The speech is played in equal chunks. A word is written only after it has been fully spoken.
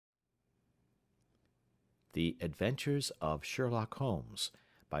The Adventures of Sherlock Holmes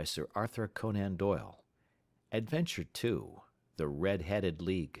by Sir Arthur Conan Doyle. Adventure 2. The Red-Headed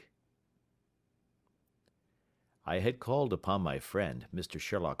League. I had called upon my friend, Mr.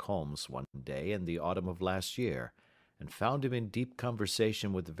 Sherlock Holmes, one day in the autumn of last year, and found him in deep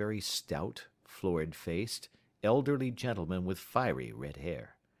conversation with a very stout, florid-faced, elderly gentleman with fiery red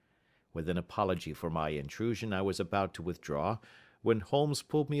hair. With an apology for my intrusion, I was about to withdraw, when Holmes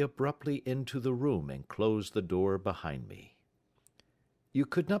pulled me abruptly into the room and closed the door behind me. "You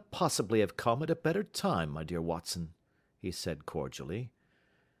could not possibly have come at a better time, my dear Watson," he said cordially.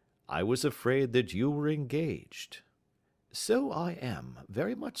 "I was afraid that you were engaged." "So I am,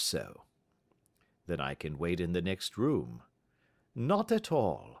 very much so." "Then I can wait in the next room." "Not at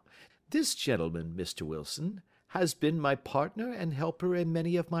all. This gentleman, Mr. Wilson, has been my partner and helper in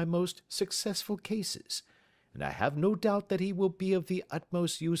many of my most successful cases, and I have no doubt that he will be of the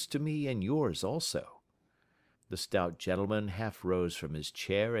utmost use to me and yours also." The stout gentleman half rose from his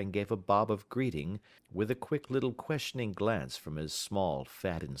chair and gave a bob of greeting, with a quick little questioning glance from his small,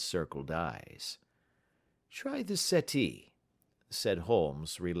 fat encircled eyes. "Try the settee," said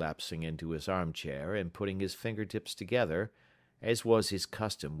Holmes, relapsing into his armchair and putting his fingertips together, as was his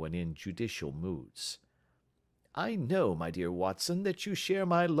custom when in judicial moods. "I know, my dear Watson, that you share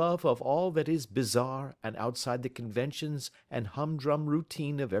my love of all that is bizarre and outside the conventions and humdrum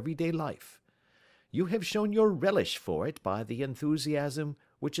routine of everyday life. You have shown your relish for it by the enthusiasm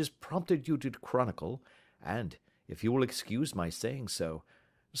which has prompted you to chronicle, and, if you will excuse my saying so,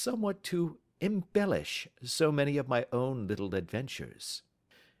 somewhat to embellish so many of my own little adventures."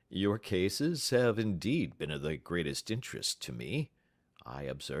 "Your cases have indeed been of the greatest interest to me," I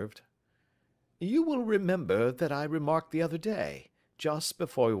observed. "You will remember that I remarked the other day, just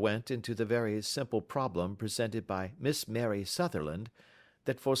before we went into the very simple problem presented by Miss Mary Sutherland,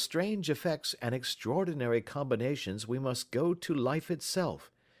 that for strange effects and extraordinary combinations we must go to life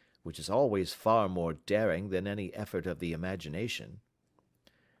itself, which is always far more daring than any effort of the imagination."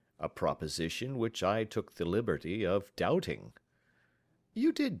 "A proposition which I took the liberty of doubting."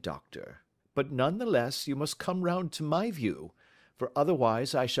 "You did, doctor, but none the less you must come round to my view, for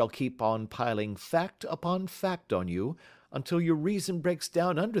otherwise I shall keep on piling fact upon fact on you until your reason breaks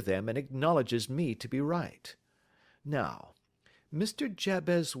down under them and acknowledges me to be right. Now, Mr.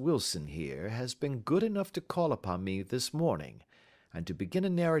 Jabez Wilson here has been good enough to call upon me this morning, and to begin a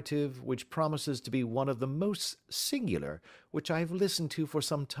narrative which promises to be one of the most singular which I have listened to for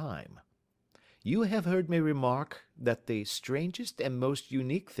some time. You have heard me remark that the strangest and most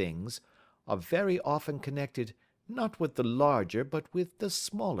unique things are very often connected not with the larger but with the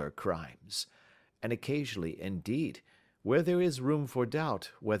smaller crimes, and occasionally, indeed, where there is room for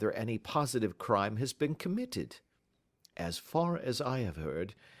doubt whether any positive crime has been committed. As far as I have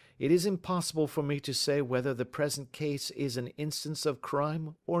heard, it is impossible for me to say whether the present case is an instance of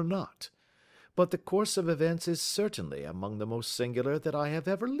crime or not, but the course of events is certainly among the most singular that I have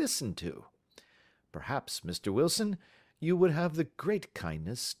ever listened to. Perhaps, Mr. Wilson, you would have the great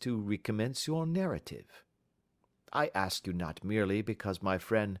kindness to recommence your narrative. I ask you not merely because my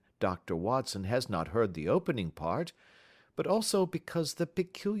friend Dr. Watson has not heard the opening part, but also because the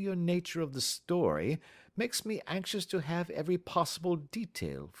peculiar nature of the story makes me anxious to have every possible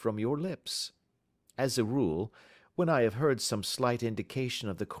detail from your lips. As a rule, when I have heard some slight indication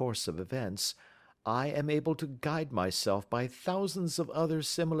of the course of events, I am able to guide myself by thousands of other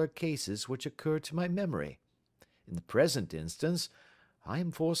similar cases which occur to my memory. In the present instance, I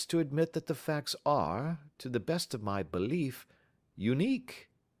am forced to admit that the facts are, to the best of my belief, unique."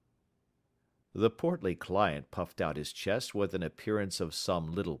 The portly client puffed out his chest with an appearance of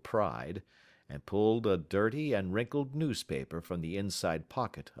some little pride, and pulled a dirty and wrinkled newspaper from the inside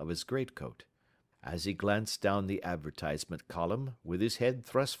pocket of his greatcoat. As he glanced down the advertisement column, with his head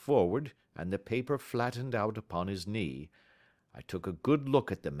thrust forward and the paper flattened out upon his knee, I took a good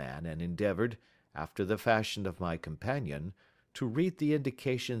look at the man and endeavoured, after the fashion of my companion, to read the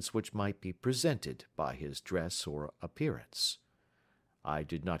indications which might be presented by his dress or appearance. I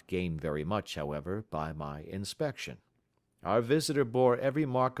did not gain very much, however, by my inspection. Our visitor bore every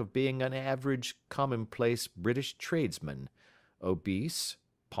mark of being an average, commonplace British tradesman, obese,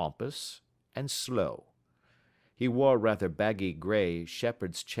 pompous, and slow. He wore rather baggy grey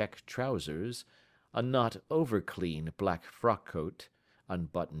shepherd's check trousers, a not over-clean black frock-coat,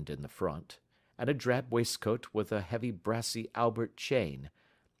 unbuttoned in the front, and a drab waistcoat with a heavy brassy Albert chain,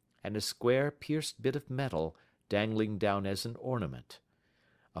 and a square pierced bit of metal dangling down as an ornament.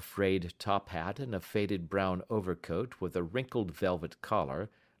 A frayed top hat and a faded brown overcoat with a wrinkled velvet collar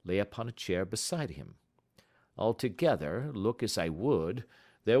lay upon a chair beside him. Altogether, look as I would,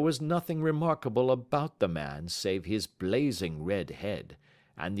 There was nothing remarkable about the man save his blazing red head,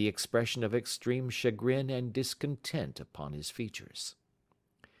 and the expression of extreme chagrin and discontent upon his features.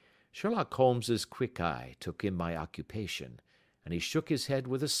 Sherlock Holmes's quick eye took in my occupation, and he shook his head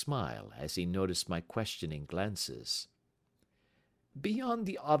with a smile as he noticed my questioning glances. Beyond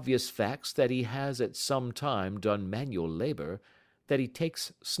the obvious facts that he has at some time done manual labor, that he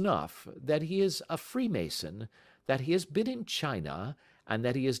takes snuff, that he is a Freemason, that he has been in China, and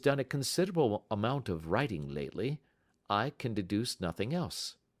that he has done a considerable amount of writing lately, I can deduce nothing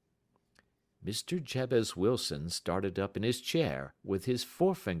else." Mr. Jabez Wilson started up in his chair, with his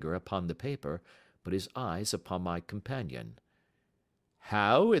forefinger upon the paper, but his eyes upon my companion.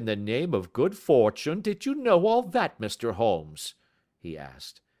 "How, in the name of good fortune, did you know all that, Mr. Holmes?" he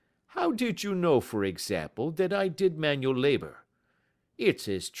asked. "How did you know, for example, that I did manual labor? It's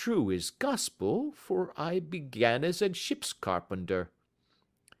as true as gospel, for I began as a ship's carpenter."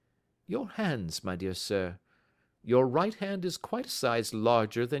 "Your hands, my dear sir. Your right hand is quite a size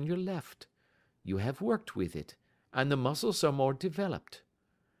larger than your left. You have worked with it, and the muscles are more developed."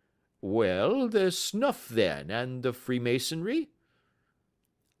 "Well, the snuff, then, and the Freemasonry?"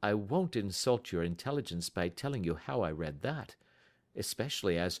 "I won't insult your intelligence by telling you how I read that,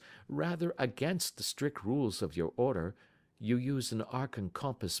 especially as, rather against the strict rules of your order, you use an arc and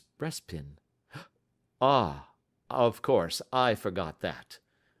compass breastpin." "Ah, of course, I forgot that.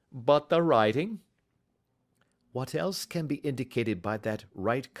 But the writing?" "What else can be indicated by that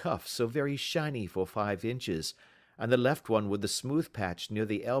right cuff so very shiny for 5 inches, and the left one with the smooth patch near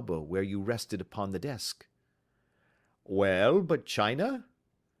the elbow where you rested upon the desk?" "Well, but China?"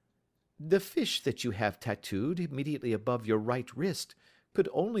 "The fish that you have tattooed immediately above your right wrist could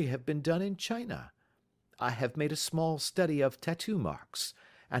only have been done in China. I have made a small study of tattoo marks,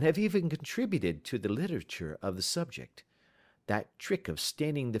 and have even contributed to the literature of the subject. That trick of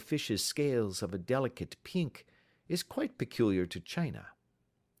staining the fish's scales of a delicate pink is quite peculiar to China.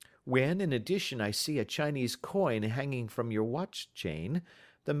 When, in addition, I see a Chinese coin hanging from your watch chain,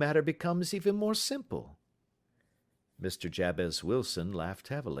 the matter becomes even more simple." Mr. Jabez Wilson laughed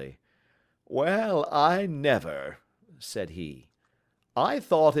heavily. "Well, I never," said he. "I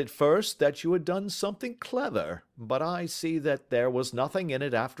thought at first that you had done something clever, but I see that there was nothing in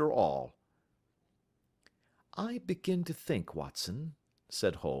it after all." "I begin to think, Watson,"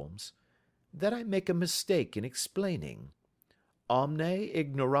 said Holmes, "that I make a mistake in explaining. Omne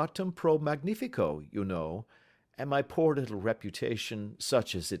ignoratum pro magnifico, you know, and my poor little reputation,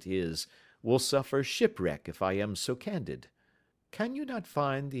 such as it is, will suffer shipwreck if I am so candid. Can you not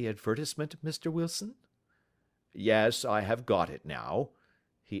find the advertisement, Mr. Wilson?" "Yes, I have got it now,"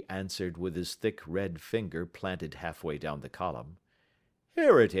 he answered with his thick red finger planted halfway down the column.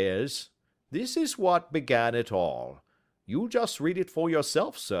 "Here it is. This is what began it all. You just read it for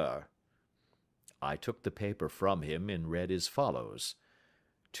yourself, sir." I took the paper from him and read as follows: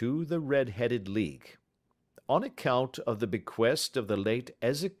 "To the Red-Headed League. On account of the bequest of the late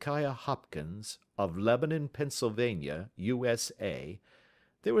Ezekiah Hopkins, of Lebanon, Pennsylvania, USA,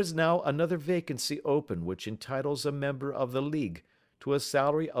 there is now another vacancy open which entitles a member of the League to a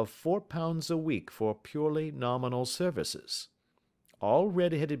salary of £4 a week for purely nominal services. All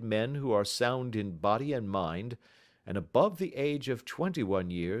red-headed men who are sound in body and mind, and above the age of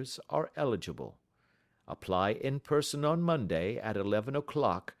 21 years, are eligible. Apply in person on Monday at 11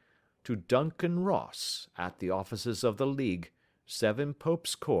 o'clock to Duncan Ross, at the offices of the League, 7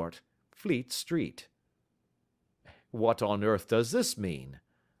 Pope's Court, Fleet Street." "What on earth does this mean?"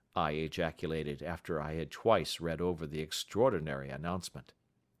 I ejaculated after I had twice read over the extraordinary announcement.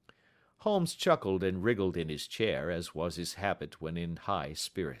 Holmes chuckled and wriggled in his chair, as was his habit when in high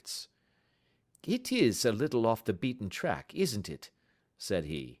spirits. "It is a little off the beaten track, isn't it?" said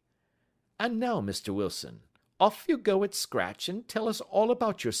he. "And now, Mr. Wilson, off you go at scratch and tell us all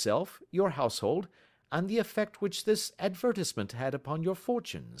about yourself, your household, and the effect which this advertisement had upon your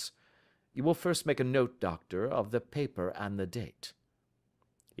fortunes. You will first make a note, Doctor, of the paper and the date."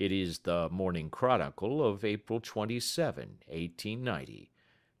 "It is the Morning Chronicle of April 27, 1890.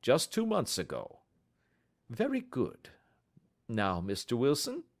 Just 2 months ago." "Very good. Now, Mr.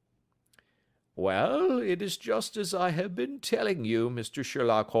 Wilson?" "Well, it is just as I have been telling you, Mr.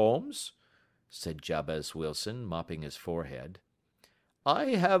 Sherlock Holmes," said Jabez Wilson, mopping his forehead.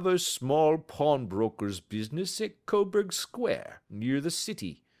 "I have a small pawnbroker's business at Coburg Square, near the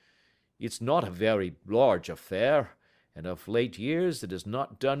city. It's not a very large affair, and of late years it has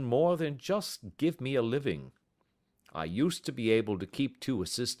not done more than just give me a living. I used to be able to keep 2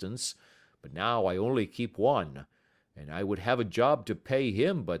 assistants, but now I only keep 1, and I would have a job to pay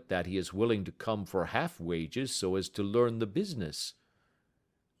him but that he is willing to come for half wages so as to learn the business."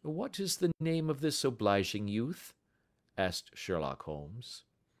 "What is the name of this obliging youth?" asked Sherlock Holmes.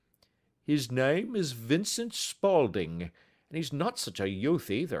 "His name is Vincent Spaulding, and he's not such a youth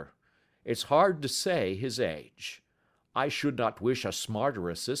either. It's hard to say his age. I should not wish a smarter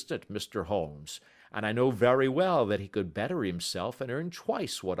assistant, Mr. Holmes, and I know very well that he could better himself and earn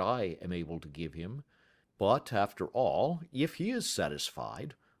twice what I am able to give him. But, after all, if he is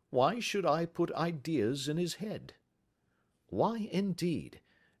satisfied, why should I put ideas in his head?" "Why, indeed?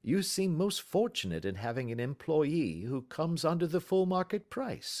 You seem most fortunate in having an employee who comes under the full market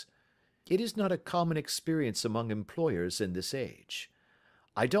price. It is not a common experience among employers in this age.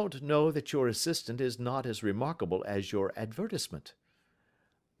 I don't know that your assistant is not as remarkable as your advertisement."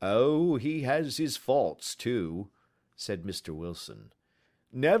 "Oh, he has his faults, too," said Mr. Wilson.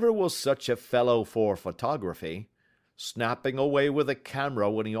 "Never was such a fellow for photography. Snapping away with a camera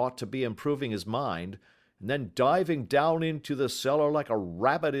when he ought to be improving his mind, and then diving down into the cellar like a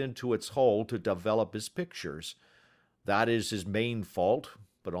rabbit into its hole to develop his pictures. That is his main fault,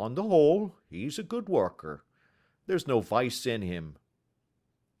 but on the whole, he's a good worker. There's no vice in him."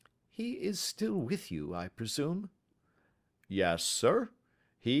 "He is still with you, I presume?" "Yes, sir.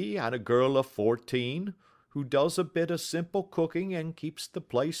 He and a girl of 14, who does a bit of simple cooking and keeps the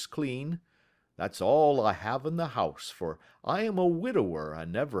place clean. That's all I have in the house, for I am a widower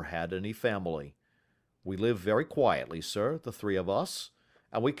and never had any family. We live very quietly, sir, the three of us,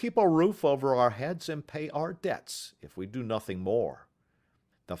 and we keep a roof over our heads and pay our debts, if we do nothing more.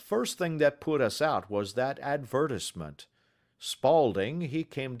 The first thing that put us out was that advertisement. Spaulding, he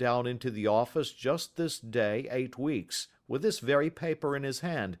came down into the office just this day 8 weeks, with this very paper in his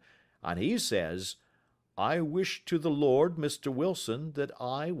hand, and he says, 'I wish to the Lord, Mr. Wilson, that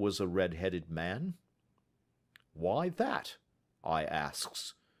I was a red-headed man.' 'Why that?' I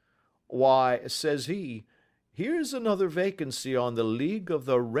asks. 'Why,' says he, 'here's another vacancy on the League of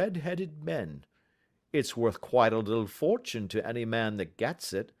the Red-Headed Men. It's worth quite a little fortune to any man that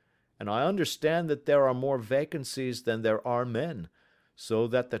gets it, and I understand that there are more vacancies than there are men, so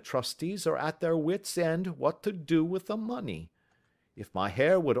that the trustees are at their wits' end what to do with the money. If my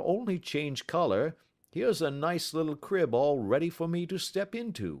hair would only change color, here's a nice little crib all ready for me to step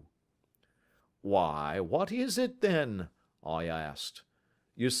into.' 'Why, what is it, then?' I asked.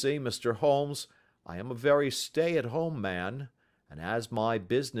 You see, Mr. Holmes, I am a very stay-at-home man, and as my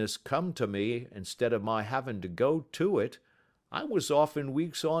business come to me instead of my having to go to it, I was often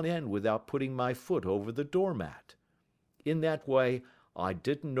weeks on end without putting my foot over the doormat. In that way, I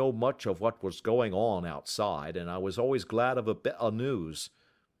didn't know much of what was going on outside, and I was always glad of a bit of news.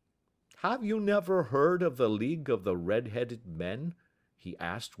 Have you never heard of the League of the Red-Headed Men?' he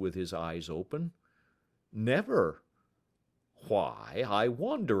asked with his eyes open. 'Never.' 'Why, I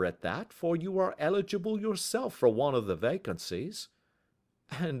wonder at that, for you are eligible yourself for one of the vacancies.'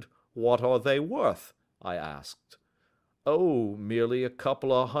 'And what are they worth?' I asked. 'Oh, merely a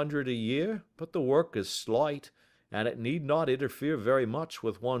couple of hundred a year, but the work is slight, and it need not interfere very much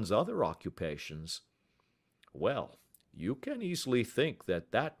with one's other occupations.' Well, you can easily think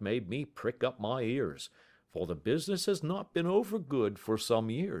that that made me prick up my ears, for the business has not been over good for some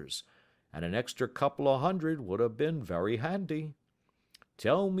years, and an extra couple of hundred would have been very handy.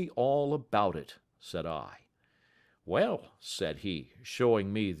 'Tell me all about it,' said I. 'Well,' said he,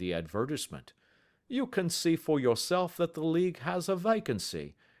 showing me the advertisement, 'you can see for yourself that the League has a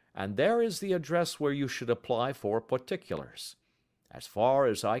vacancy, and there is the address where you should apply for particulars. As far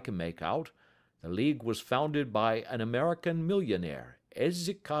as I can make out, the League was founded by an American millionaire,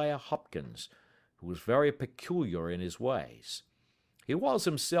 Ezekiah Hopkins, who was very peculiar in his ways. He was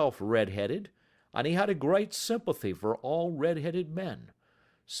himself red-headed, and he had a great sympathy for all red-headed men.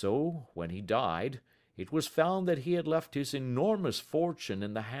 So, when he died, it was found that he had left his enormous fortune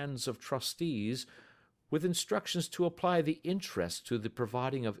in the hands of trustees, with instructions to apply the interest to the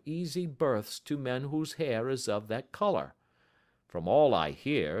providing of easy berths to men whose hair is of that color. From all I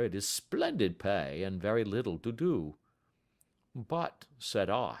hear, it is splendid pay and very little to do.' 'But,' said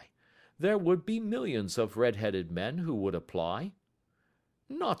I, 'there would be millions of red-headed men who would apply.'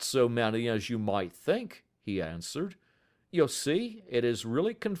 'Not so many as you might think,' he answered. 'You see, it is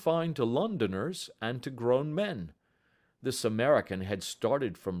really confined to Londoners and to grown men. This American had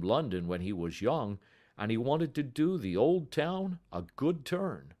started from London when he was young, and he wanted to do the old town a good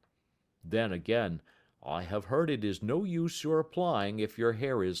turn. Then again, I have heard it is no use your applying if your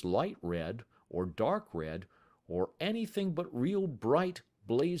hair is light red, or dark red, or anything but real bright,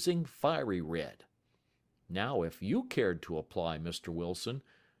 blazing, fiery red. Now, if you cared to apply, Mr. Wilson,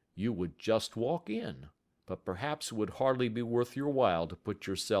 you would just walk in, but perhaps it would hardly be worth your while to put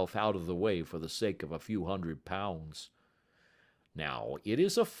yourself out of the way for the sake of a few £100. Now, it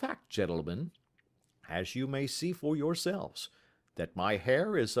is a fact, gentlemen, as you may see for yourselves, that my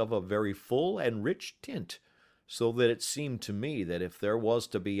hair is of a very full and rich tint, so that it seemed to me that if there was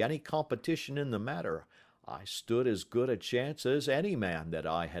to be any competition in the matter, I stood as good a chance as any man that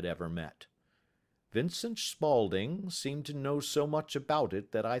I had ever met. Vincent Spaulding seemed to know so much about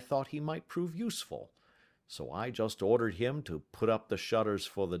it that I thought he might prove useful, so I just ordered him to put up the shutters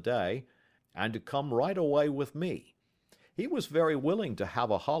for the day, and to come right away with me. He was very willing to have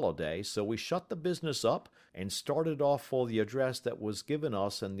a holiday, so we shut the business up and started off for the address that was given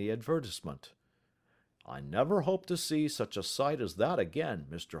us in the advertisement. I never hope to see such a sight as that again,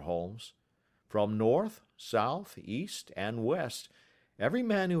 Mr. Holmes. From north, south, east, and west, every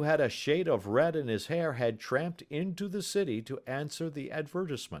man who had a shade of red in his hair had tramped into the city to answer the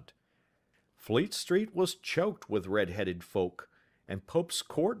advertisement. Fleet Street was choked with red-headed folk, and Pope's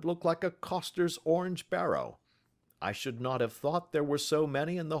Court looked like a coster's orange barrow. I should not have thought there were so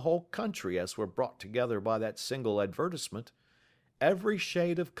many in the whole country as were brought together by that single advertisement. Every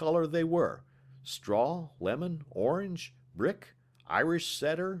shade of color they were, straw, lemon, orange, brick, Irish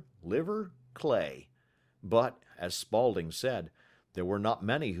setter, liver, clay. But, as Spaulding said, there were not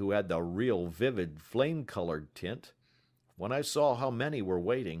many who had the real vivid flame-colored tint. When I saw how many were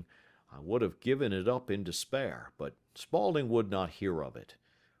waiting, I would have given it up in despair, but Spaulding would not hear of it.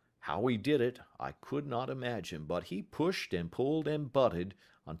 How he did it, I could not imagine, but he pushed and pulled and butted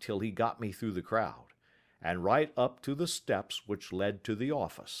until he got me through the crowd, and right up to the steps which led to the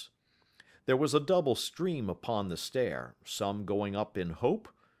office. There was a double stream upon the stair, some going up in hope,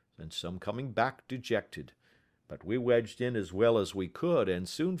 and some coming back dejected, but we wedged in as well as we could, and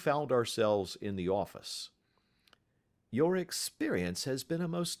soon found ourselves in the office. "Your experience has been a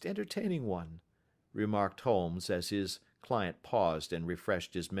most entertaining one," remarked Holmes, as his client paused and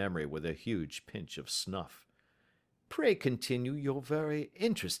refreshed his memory with a huge pinch of snuff. "Pray continue your very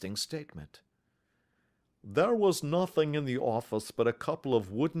interesting statement." There was nothing in the office but a couple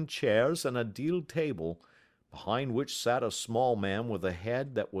of wooden chairs and a deal table, behind which sat a small man with a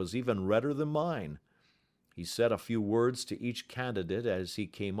head that was even redder than mine. He said a few words to each candidate as he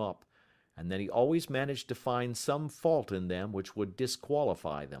came up, and then he always managed to find some fault in them which would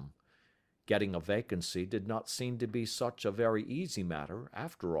disqualify them. Getting a vacancy did not seem to be such a very easy matter,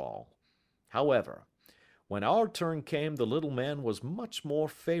 after all. However, when our turn came, the little man was much more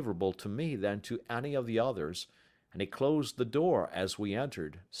favorable to me than to any of the others, and he closed the door as we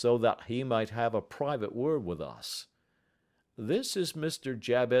entered, so that he might have a private word with us. "This is Mr.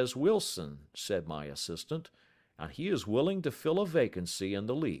 Jabez Wilson," said my assistant, "and he is willing to fill a vacancy in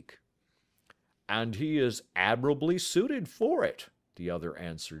the League." "And he is admirably suited for it," the other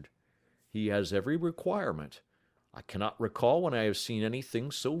answered. "He has every requirement. I cannot recall when I have seen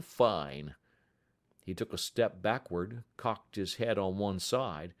anything so fine." He took a step backward, cocked his head on one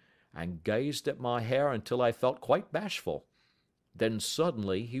side, and gazed at my hair until I felt quite bashful. Then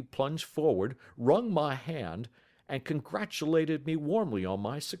suddenly he plunged forward, wrung my hand, and congratulated me warmly on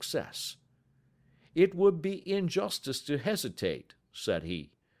my success. "It would be injustice to hesitate," said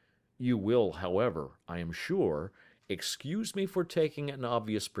he. "You will, however, I am sure, excuse me for taking an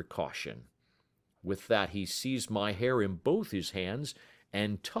obvious precaution." With that he seized my hair in both his hands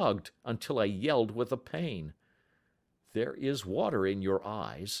and tugged until I yelled with the pain. "There is water in your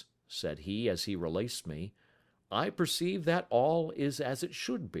eyes," said he as he released me. "I perceive that all is as it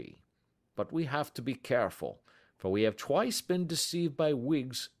should be. But we have to be careful, for we have twice been deceived by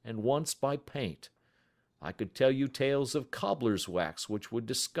wigs and once by paint. I could tell you tales of cobbler's wax which would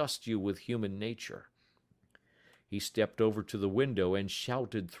disgust you with human nature." He stepped over to the window and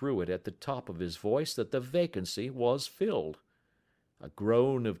shouted through it at the top of his voice that the vacancy was filled. A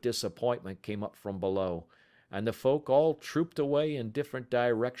groan of disappointment came up from below, and the folk all trooped away in different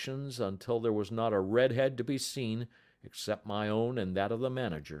directions until there was not a red head to be seen except my own and that of the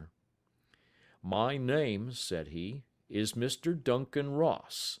manager. "My name," said he, "is Mr. Duncan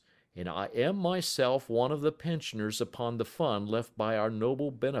Ross, and I am myself one of the pensioners upon the fund left by our noble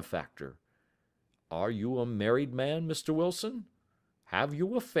benefactor. Are you a married man, Mr. Wilson? Have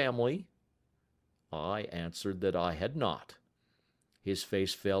you a family?" I answered that I had not. His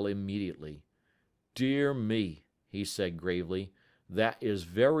face fell immediately. "Dear me," he said gravely, "that is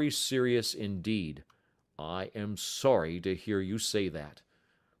very serious indeed. I am sorry to hear you say that.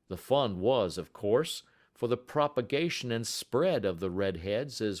 The fund was, of course, for the propagation and spread of the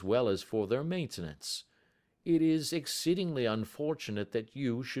redheads as well as for their maintenance. It is exceedingly unfortunate that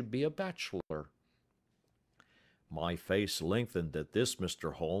you should be a bachelor." My face lengthened at this,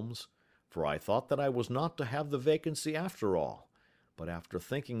 Mr. Holmes, for I thought that I was not to have the vacancy after all, but after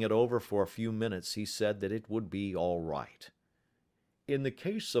thinking it over for a few minutes he said that it would be all right. In the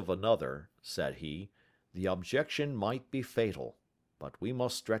case of another, said he, the objection might be fatal, but we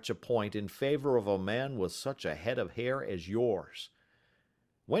must stretch a point in favor of a man with such a head of hair as yours.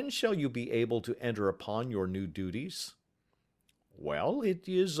 When shall you be able to enter upon your new duties? Well, it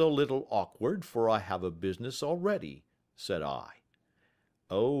is a little awkward, for I have a business already, said I.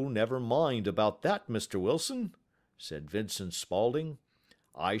 Oh, never mind about that, Mr. Wilson, said Vincent Spaulding.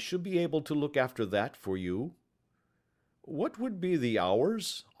 I shall be able to look after that for you. What would be the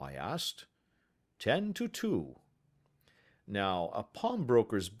hours? I asked. 10 to 2. Now, a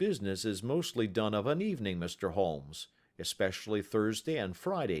pawnbroker's business is mostly done of an evening, Mr. Holmes, especially Thursday and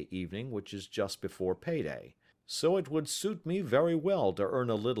Friday evening, which is just before payday, so it would suit me very well to earn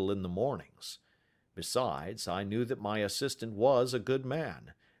a little in the mornings. Besides, I knew that my assistant was a good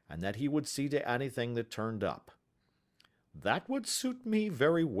man, and that he would see to anything that turned up. That would suit me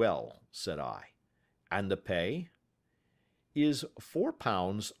very well, said I. And the pay? Is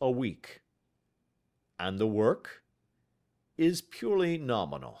 £4 a week. And the work? Is purely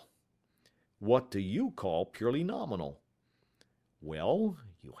nominal. What do you call purely nominal? Well,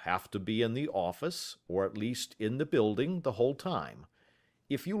 you have to be in the office, or at least in the building, the whole time.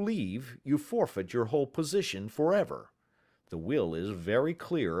 If you leave, you forfeit your whole position forever. The will is very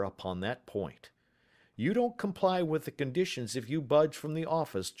clear upon that point. You don't comply with the conditions if you budge from the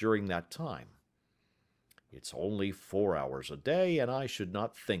office during that time. It's only 4 hours a day, and I should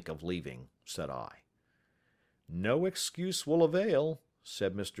not think of leaving, said I. No excuse will avail,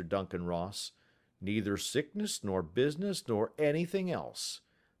 said Mr. Duncan Ross. Neither sickness nor business nor anything else.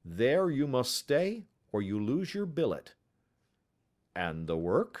 There you must stay, or you lose your billet. And the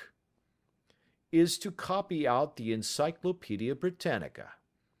work? Is to copy out the Encyclopaedia Britannica.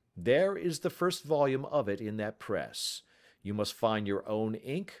 There is the first volume of it in that press. You must find your own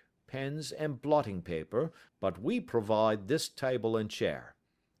ink, pens, and blotting paper, but we provide this table and chair.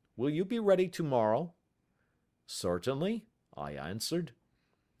 Will you be ready tomorrow? Certainly, I answered.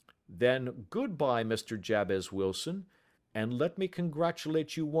 Then good-bye, Mr. Jabez Wilson, and let me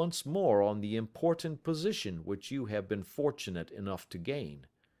congratulate you once more on the important position which you have been fortunate enough to gain.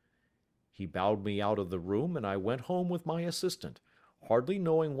 He bowed me out of the room, and I went home with my assistant, hardly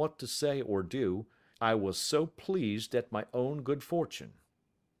knowing what to say or do, I was so pleased at my own good fortune.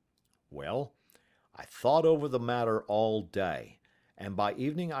 Well, I thought over the matter all day, and by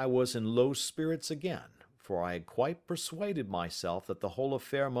evening I was in low spirits again, for I had quite persuaded myself that the whole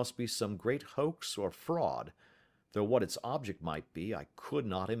affair must be some great hoax or fraud, though what its object might be I could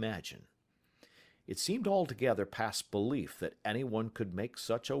not imagine. It seemed altogether past belief that anyone could make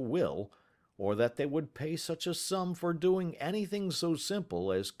such a will, or that they would pay such a sum for doing anything so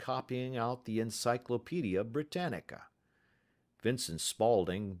simple as copying out the Encyclopaedia Britannica. Vincent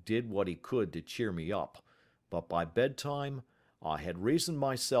Spaulding did what he could to cheer me up, but by bedtime I had reasoned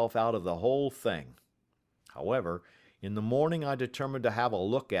myself out of the whole thing. However, in the morning I determined to have a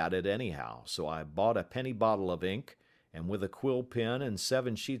look at it anyhow, so I bought a penny bottle of ink, and with a quill pen and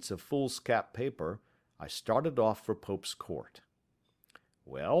 7 sheets of foolscap paper, I started off for Pope's Court.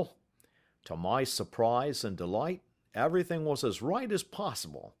 Well, to my surprise and delight, everything was as right as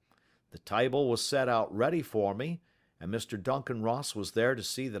possible. The table was set out ready for me, and Mr. Duncan Ross was there to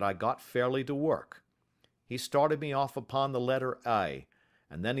see that I got fairly to work. He started me off upon the letter A,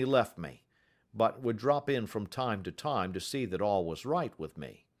 and then he left me, but would drop in from time to time to see that all was right with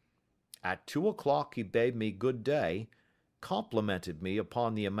me. At 2 o'clock he bade me good day, complimented me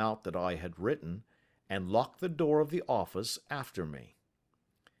upon the amount that I had written, and locked the door of the office after me.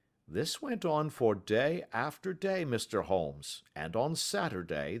 This went on for day after day, Mr. Holmes, and on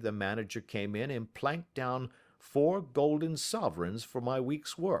Saturday the manager came in and planked down 4 golden sovereigns for my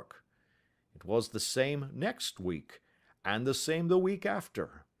week's work. It was the same next week, and the same the week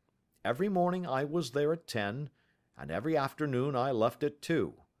after. Every morning I was there at 10, and every afternoon I left at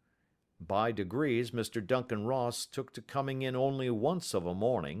 2. By degrees Mr. Duncan Ross took to coming in only once of a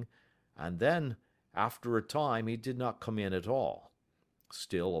morning, and then, after a time, he did not come in at all.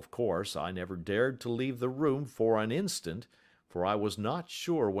 Still, of course, I never dared to leave the room for an instant, for I was not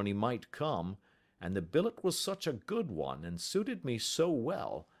sure when he might come, and the billet was such a good one, and suited me so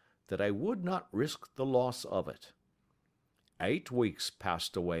well, that I would not risk the loss of it. 8 weeks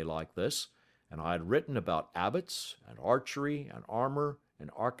passed away like this, and I had written about abbots, and archery, and armor, and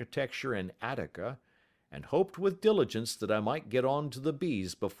architecture in Attica, and hoped with diligence that I might get on to the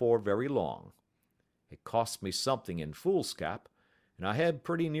bees before very long. It cost me something in foolscap, and I had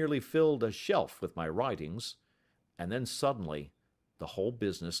pretty nearly filled a shelf with my writings, and then suddenly the whole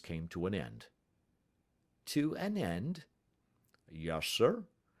business came to an end. To an end? Yes, sir,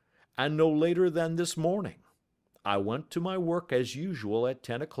 and no later than this morning. I went to my work as usual at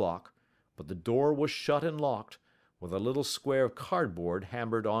 10 o'clock, but the door was shut and locked, with a little square of cardboard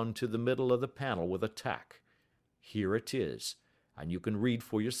hammered on to the middle of the panel with a tack. Here it is, and you can read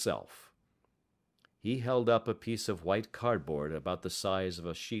for yourself." He held up a piece of white cardboard about the size of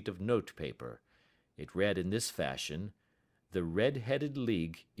a sheet of note paper. It read in this fashion: "The Red-Headed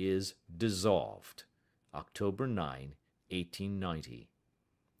League is dissolved. October 9, 1890.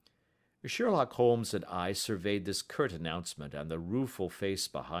 Sherlock Holmes and I surveyed this curt announcement and the rueful face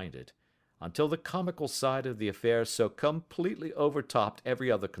behind it, until the comical side of the affair so completely overtopped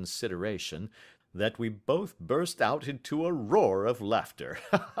every other consideration that we both burst out into a roar of laughter.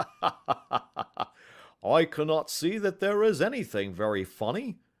 "I cannot see that there is anything very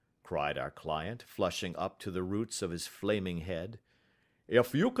funny," cried our client, flushing up to the roots of his flaming head.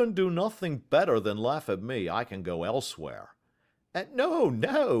 "If you can do nothing better than laugh at me, I can go elsewhere." "No,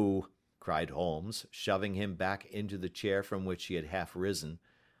 no," cried Holmes, shoving him back into the chair from which he had half risen.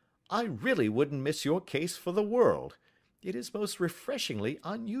 "I really wouldn't miss your case for the world. It is most refreshingly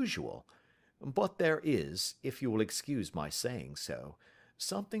unusual. But there is, if you will excuse my saying so,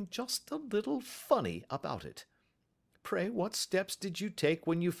 something just a little funny about it. Pray, what steps did you take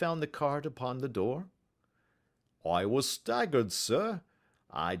when you found the card upon the door?" "I was staggered, sir.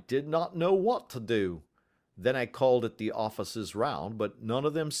 I did not know what to do. Then I called at the offices round, but none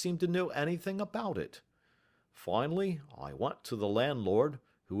of them seemed to know anything about it. Finally, I went to the landlord,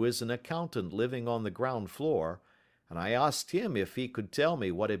 who is an accountant living on the ground floor, and I asked him if he could tell me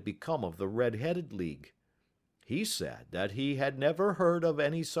what had become of the Red-Headed League. He said that he had never heard of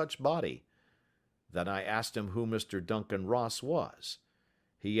any such body. Then I asked him who Mr. Duncan Ross was.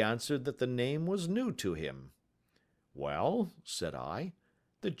 He answered that the name was new to him. "Well," said I,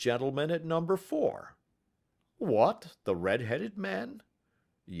 "the gentleman at number 4. "What, the red-headed man?"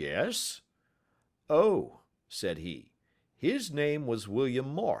 "Yes." "Oh," said he, "his name was William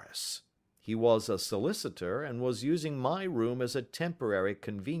Morris. He was a solicitor, and was using my room as a temporary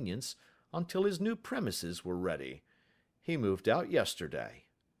convenience until his new premises were ready. He moved out yesterday."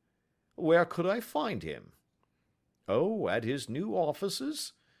 "Where could I find him?" "Oh, at his new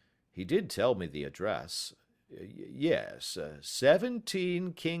offices? He did tell me the address. Yes,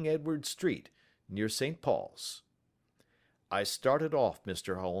 17 King Edward Street, near St. Paul's." "I started off,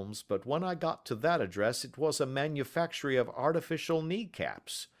 Mr. Holmes, but when I got to that address it was a manufactory of artificial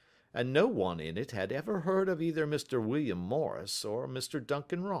knee-caps, and no one in it had ever heard of either Mr. William Morris or Mr.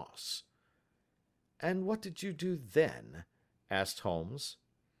 Duncan Ross." "And what did you do then?" asked Holmes.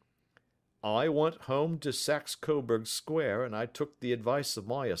 "I went home to Saxe Coburg Square, and I took the advice of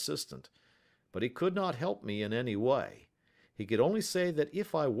my assistant, but he could not help me in any way. He could only say that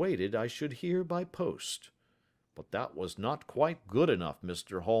if I waited I should hear by post. But that was not quite good enough,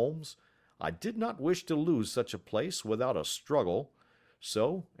 Mr. Holmes. I did not wish to lose such a place without a struggle,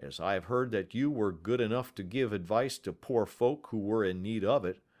 so, as I have heard that you were good enough to give advice to poor folk who were in need of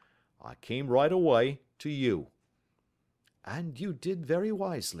it, I came right away to you." "And you did very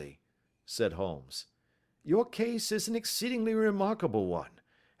wisely," said Holmes. "Your case is an exceedingly remarkable one,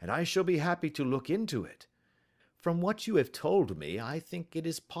 and I shall be happy to look into it. From what you have told me, I think it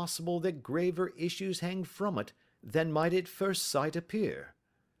is possible that graver issues hang from it than might at first sight appear."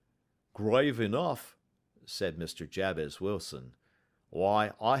 "Grave enough," said Mr. Jabez Wilson.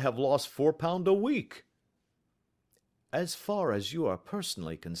 "Why, I have lost £4 a week." "As far as you are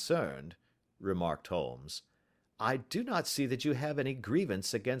personally concerned," remarked Holmes, "I do not see that you have any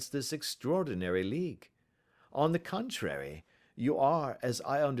grievance against this extraordinary league. On the contrary, you are, as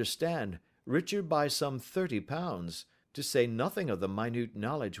I understand, richer by some £30, to say nothing of the minute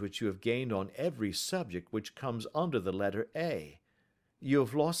knowledge which you have gained on every subject which comes under the letter A. You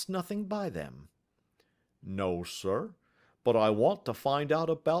have lost nothing by them." "No, sir, but I want to find out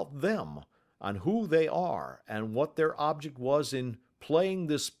about them, and who they are, and what their object was in playing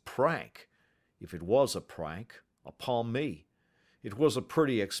this prank, if it was a prank, upon me. It was a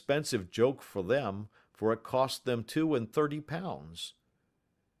pretty expensive joke for them, for it cost them £32.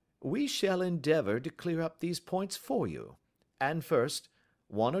 "We shall endeavour to clear up these points for you. And first,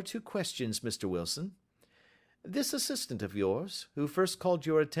 one or two questions, Mr. Wilson. This assistant of yours, who first called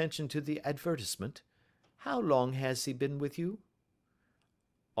your attention to the advertisement, how long has he been with you?"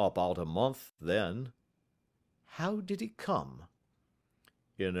 "About a month, then." "How did he come?"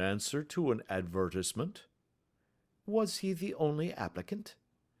 "In answer to an advertisement." "Was he the only applicant?"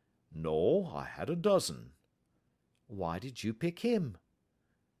 "No, I had a dozen." "Why did you pick him?"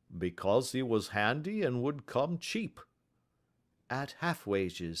 "Because he was handy and would come cheap." "At half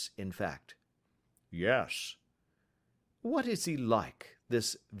wages, in fact?" "Yes." "What is he like,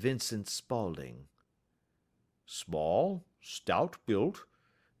 this Vincent Spaulding?" Small, stout built,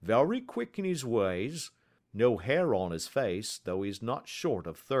 very quick in his ways, no hair on his face, though he's not short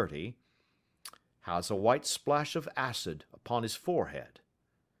of 30. Has a white splash of acid upon his forehead."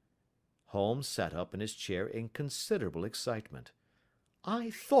 Holmes sat up in his chair in considerable excitement. "I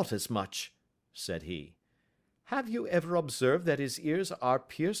thought as much," said he. "Have you ever observed that his ears are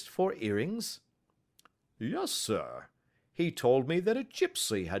pierced for earrings?" "Yes, sir. He told me that a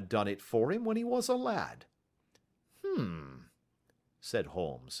gipsy had done it for him when he was a lad." Said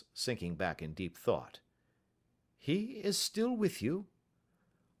Holmes, sinking back in deep thought. "He is still with you?"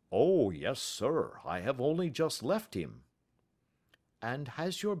 "Oh, yes, sir. I have only just left him." "And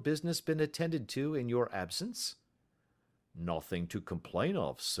has your business been attended to in your absence?" "Nothing to complain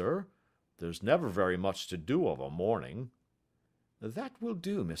of, sir. There's never very much to do of a morning." "That will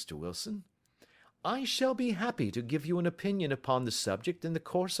do, Mr. Wilson. I shall be happy to give you an opinion upon the subject in the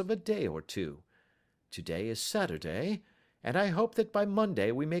course of a day or two. To-day is Saturday, and I hope that by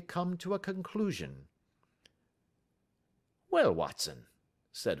Monday we may come to a conclusion." "Well, Watson,"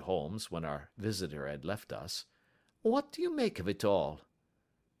 said Holmes, when our visitor had left us, "what do you make of it all?"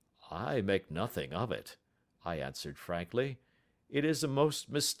 "I make nothing of it," I answered frankly. "It is a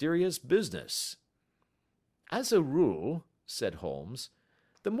most mysterious business." "As a rule," said Holmes,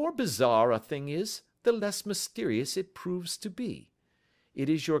 "the more bizarre a thing is, the less mysterious it proves to be. It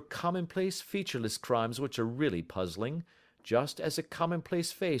is your commonplace, featureless crimes which are really puzzling, just as a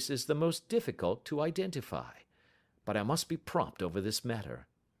commonplace face is the most difficult to identify. But I must be prompt over this matter."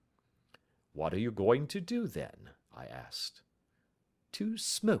 "What are you going to do, then?" I asked. "To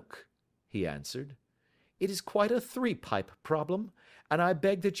smoke," he answered. "It is quite a three-pipe problem, and I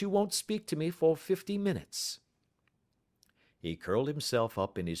beg that you won't speak to me for 50 minutes." He curled himself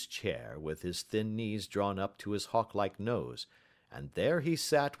up in his chair, with his thin knees drawn up to his hawk-like nose, and there he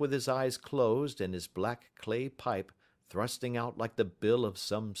sat with his eyes closed and his black clay pipe thrusting out like the bill of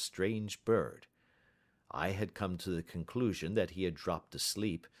some strange bird. I had come to the conclusion that he had dropped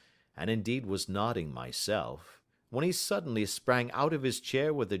asleep, and indeed was nodding myself, when he suddenly sprang out of his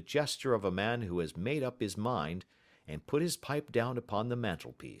chair with the gesture of a man who has made up his mind, and put his pipe down upon the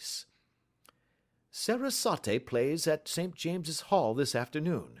mantelpiece. "Sarasate plays at St. James's Hall this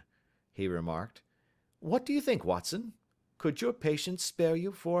afternoon," he remarked. "What do you think, Watson? Could your patient spare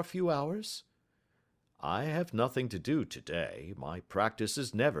you for a few hours?" "I have nothing to do today. My practice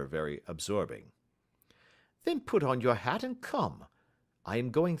is never very absorbing." "Then put on your hat and come. I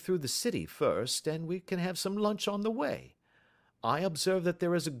am going through the city first, and we can have some lunch on the way. I observe that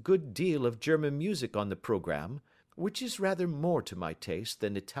there is a good deal of German music on the programme, which is rather more to my taste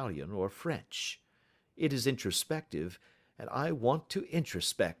than Italian or French. It is introspective, and I want to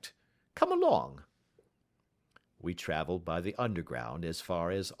introspect. Come along." We travelled by the Underground as far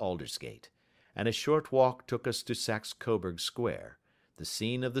as Aldersgate, and a short walk took us to Saxe Coburg Square, the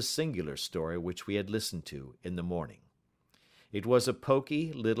scene of the singular story which we had listened to in the morning. It was a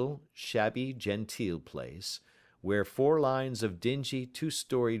poky, little, shabby, genteel place, where 4 lines of dingy,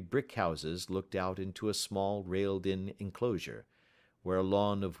 2-storied brick houses looked out into a small railed-in enclosure, where a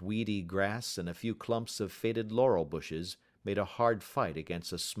lawn of weedy grass and a few clumps of faded laurel bushes made a hard fight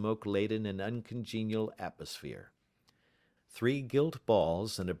against a smoke-laden and uncongenial atmosphere. 3 gilt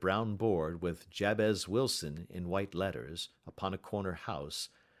balls and a brown board with Jabez Wilson in white letters upon a corner house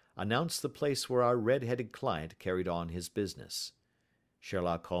announced the place where our red-headed client carried on his business.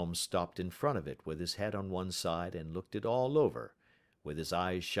 Sherlock Holmes stopped in front of it with his head on one side and looked it all over, with his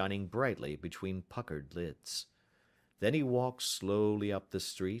eyes shining brightly between puckered lids. Then he walked slowly up the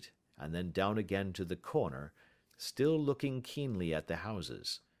street and then down again to the corner, still looking keenly at the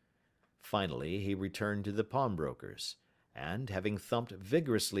houses. Finally he returned to the pawnbroker's, and, having thumped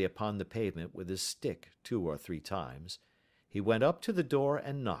vigorously upon the pavement with his stick 2 or 3 times, he went up to the door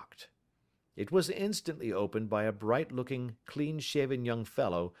and knocked. It was instantly opened by a bright-looking, clean-shaven young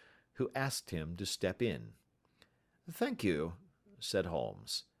fellow, who asked him to step in. "Thank you," said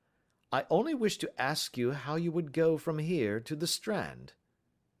Holmes. "I only wish to ask you how you would go from here to the Strand."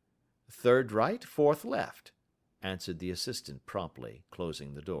 "Third right, fourth left," answered the assistant promptly,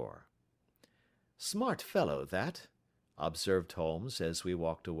 closing the door. "Smart fellow, that," observed Holmes as we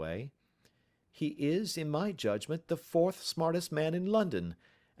walked away. "He is, in my judgment, the 4th smartest man in London,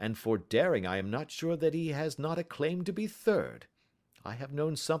 and for daring I am not sure that he has not a claim to be 3rd. I have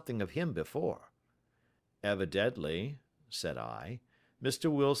known something of him before." "Evidently," said I,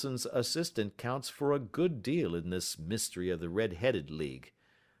 "Mr. Wilson's assistant counts for a good deal in this mystery of the Red-Headed League.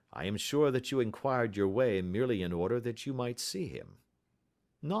 I am sure that you inquired your way merely in order that you might see him."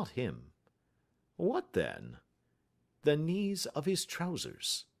 "Not him." "What then?" "The knees of his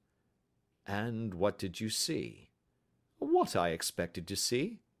trousers." And what did you see? What I expected to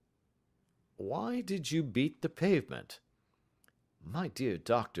see. Why did you beat the pavement? My dear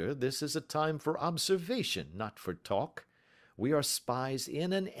doctor, this is a time for observation, not for talk. We are spies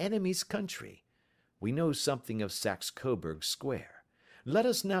in an enemy's country. We know something of Saxe-Coburg Square. Let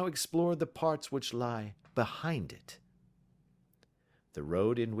us now explore the parts which lie behind it. The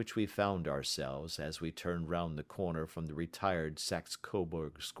road in which we found ourselves as we turned round the corner from the retired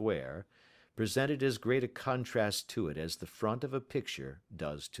Saxe-Coburg Square presented as great a contrast to it as the front of a picture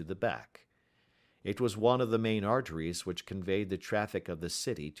does to the back. It was one of the main arteries which conveyed the traffic of the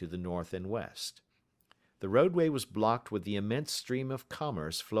city to the north and west. The roadway was blocked with the immense stream of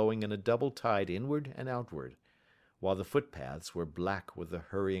commerce flowing in a double tide inward and outward, while the footpaths were black with the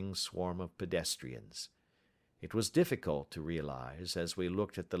hurrying swarm of pedestrians. It was difficult to realize, as we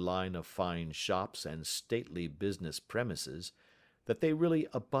looked at the line of fine shops and stately business premises, that they really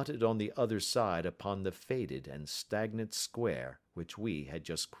abutted on the other side upon the faded and stagnant square which we had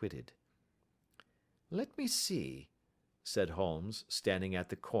just quitted. "Let me see," said Holmes, standing at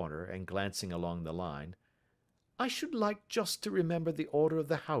the corner and glancing along the line. "I should like just to remember the order of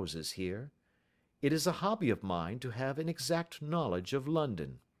the houses here. It is a hobby of mine to have an exact knowledge of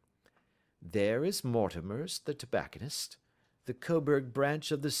London. There is Mortimer's, the tobacconist, the Coburg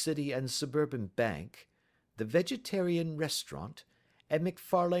branch of the City and Suburban Bank, the Vegetarian Restaurant, and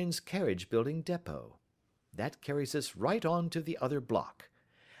McFarlane's carriage building depot. That carries us right on to the other block.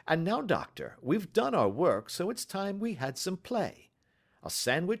 And now, doctor, we've done our work, so it's time we had some play. A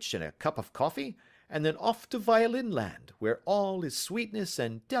sandwich and a cup of coffee, and then off to violin land, where all is sweetness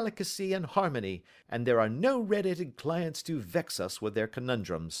and delicacy and harmony, and there are no red-headed clients to vex us with their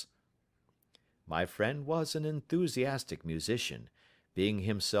conundrums." My friend was an enthusiastic musician, being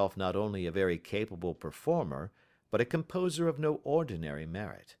himself not only a very capable performer, but a composer of no ordinary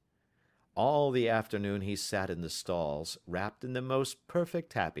merit. All the afternoon he sat in the stalls, wrapped in the most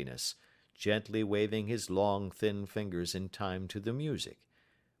perfect happiness, gently waving his long, thin fingers in time to the music,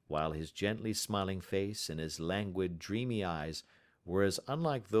 while his gently smiling face and his languid, dreamy eyes were as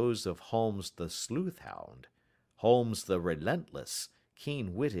unlike those of Holmes the sleuth-hound, Holmes the relentless,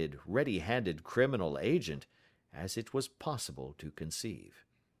 keen-witted, ready-handed criminal agent, as it was possible to conceive.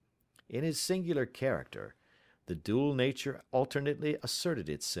 In his singular character, the dual nature alternately asserted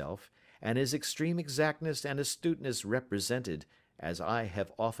itself, and his extreme exactness and astuteness represented, as I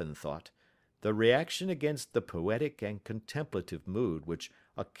have often thought, the reaction against the poetic and contemplative mood which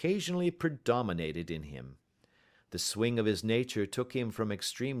occasionally predominated in him. The swing of his nature took him from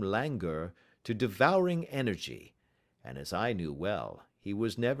extreme languor to devouring energy, and as I knew well, he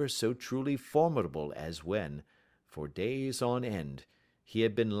was never so truly formidable as when, for days on end, he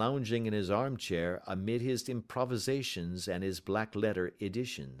had been lounging in his armchair amid his improvisations and his black-letter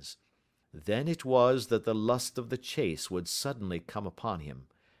editions. Then it was that the lust of the chase would suddenly come upon him,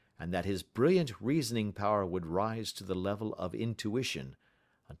 and that his brilliant reasoning power would rise to the level of intuition,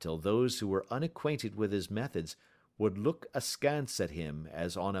 until those who were unacquainted with his methods would look askance at him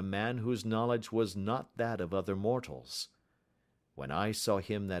as on a man whose knowledge was not that of other mortals. When I saw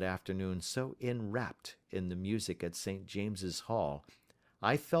him that afternoon so enwrapped in the music at St. James's Hall,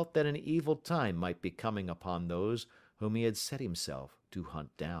 I felt that an evil time might be coming upon those whom he had set himself to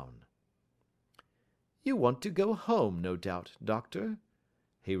hunt down. "You want to go home, no doubt, doctor?"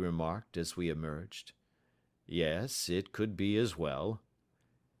 he remarked as we emerged. "Yes, it could be as well."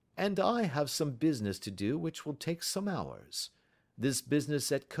 "And I have some business to do which will take some hours. This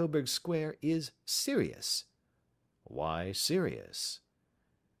business at Coburg Square is serious." "Why serious?"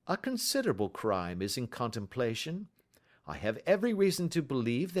 "A considerable crime is in contemplation. I have every reason to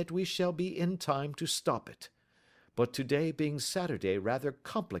believe that we shall be in time to stop it. But today being Saturday rather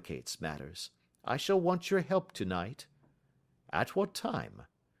complicates matters. I shall want your help tonight." "At what time?"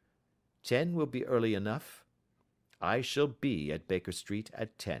 10 will be early enough. I shall be at Baker Street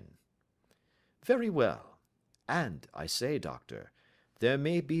at 10. "Very well. And, I say, doctor, there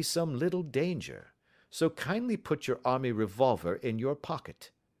may be some little danger, so kindly put your army revolver in your pocket."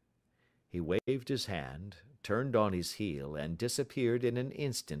 He waved his hand, turned on his heel, and disappeared in an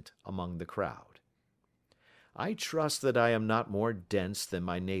instant among the crowd. I trust that I am not more dense than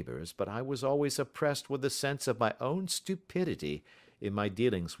my neighbours, but I was always oppressed with a sense of my own stupidity in my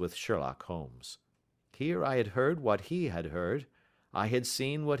dealings with Sherlock Holmes. Here I had heard what he had heard, I had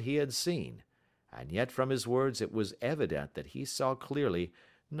seen what he had seen, and yet from his words it was evident that he saw clearly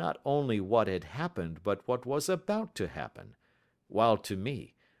not only what had happened but what was about to happen, while to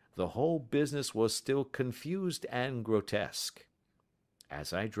me the whole business was still confused and grotesque.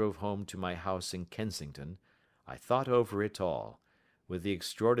 As I drove home to my house in Kensington, I thought over it all, with the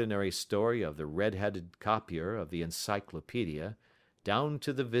extraordinary story of the red-headed copier of the encyclopedia, down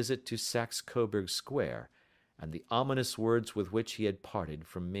to the visit to Saxe Coburg Square, and the ominous words with which he had parted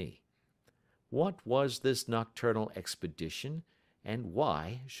from me. What was this nocturnal expedition, and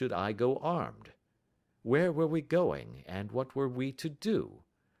why should I go armed? Where were we going, and what were we to do?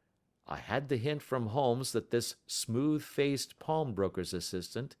 I had the hint from Holmes that this smooth-faced pawnbroker's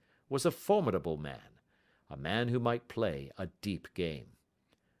assistant was a formidable man, a man who might play a deep game.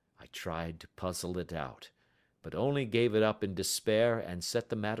 I tried to puzzle it out, but only gave it up in despair and set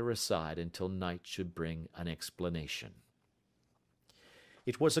the matter aside until night should bring an explanation.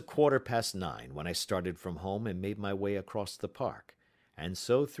 It was 9:15 when I started from home and made my way across the park, and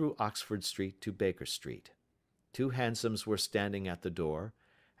so through Oxford Street to Baker Street. 2 hansoms were standing at the door,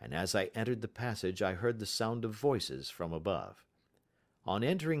 and as I entered the passage I heard the sound of voices from above. On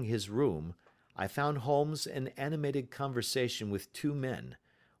entering his room, I found Holmes in animated conversation with 2 men,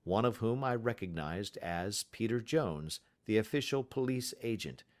 one of whom I recognized as Peter Jones, the official police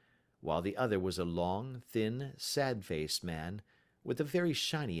agent, while the other was a long, thin, sad-faced man, with a very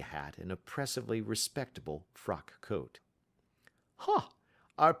shiny hat and oppressively respectable frock coat. "Ha!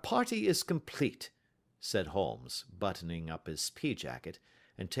 Our party is complete," said Holmes, buttoning up his pea-jacket,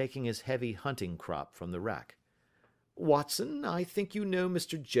 and taking his heavy hunting crop from the rack. "Watson, I think you know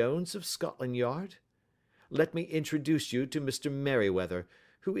Mr. Jones of Scotland Yard? Let me introduce you to Mr. Merryweather,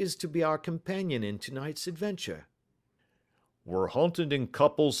 who is to be our companion in tonight's adventure." "We're hunting in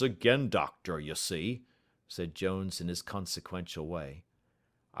couples again, Doctor, you see," said Jones in his consequential way.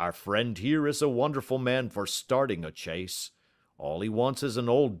 "Our friend here is a wonderful man for starting a chase. All he wants is an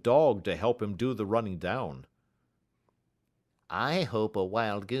old dog to help him do the running down." "I hope a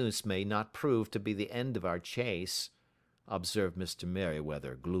wild goose may not prove to be the end of our chase," observed Mr.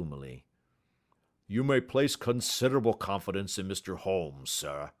 Merryweather gloomily. "You may place considerable confidence in Mr. Holmes,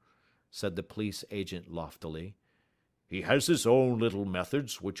 sir," said the police agent loftily. "He has his own little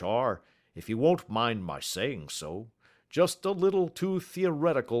methods, which are, if you won't mind my saying so, just a little too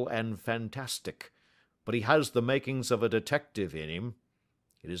theoretical and fantastic, but he has the makings of a detective in him.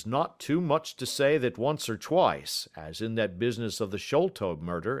 It is not too much to say that once or twice, as in that business of the Sholto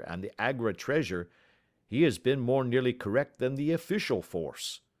murder and the Agra treasure, he has been more nearly correct than the official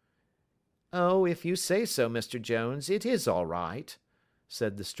force." "Oh, if you say so, Mr. Jones, it is all right,"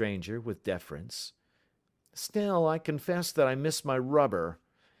 said the stranger with deference. "Still, I confess that I miss my rubber.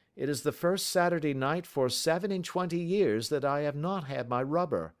 It is the first Saturday night for 27 years that I have not had my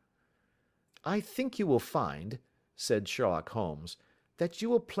rubber." "I think you will find," said Sherlock Holmes, "that you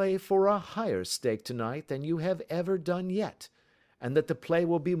will play for a higher stake tonight than you have ever done yet, and that the play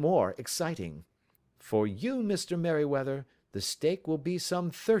will be more exciting. For you, Mr. Merryweather, the stake will be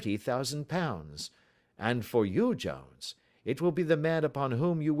some £30,000, and for you, Jones, it will be the man upon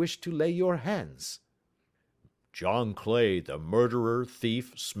whom you wish to lay your hands." "John Clay, the murderer,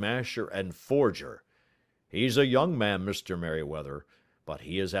 thief, smasher, and forger. He's a young man, Mr. Merryweather, but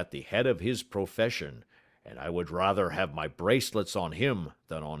he is at the head of his profession, and I would rather have my bracelets on him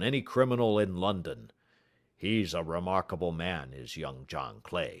than on any criminal in London. He's a remarkable man, is young John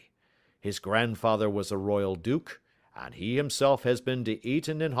Clay. His grandfather was a royal duke, and he himself has been to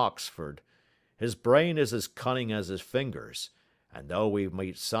Eton and Oxford. His brain is as cunning as his fingers, and though we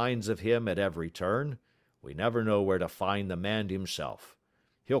meet signs of him at every turn, we never know where to find the man himself.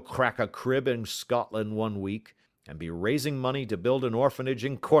 He'll crack a crib in Scotland one week, and be raising money to build an orphanage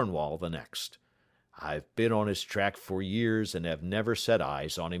in Cornwall the next. I've been on his track for years and have never set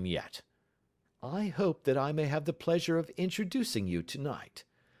eyes on him yet." "I hope that I may have the pleasure of introducing you tonight.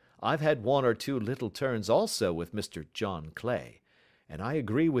 I've had 1 or 2 little turns also with Mr. John Clay, and I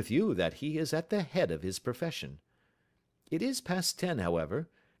agree with you that he is at the head of his profession. It is past 10, however,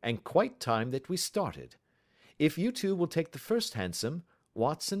 and quite time that we started. If you two will take the first hansom,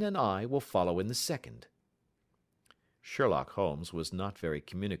 Watson and I will follow in the second." Sherlock Holmes was not very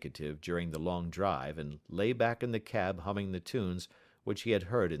communicative during the long drive, and lay back in the cab humming the tunes which he had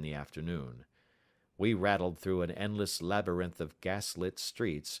heard in the afternoon. We rattled through an endless labyrinth of gas-lit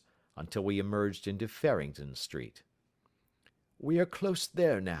streets until we emerged into Farrington Street. "We are close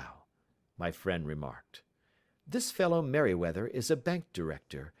there now," my friend remarked. "This fellow Merryweather is a bank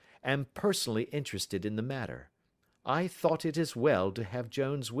director, and personally interested in the matter. I thought it as well to have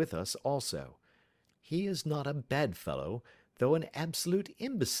Jones with us also. He is not a bad fellow, though an absolute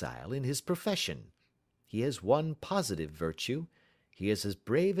imbecile in his profession. He has one positive virtue: he is as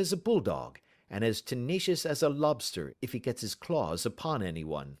brave as a bulldog, and as tenacious as a lobster if he gets his claws upon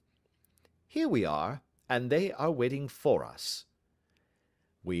anyone. Here we are, and they are waiting for us."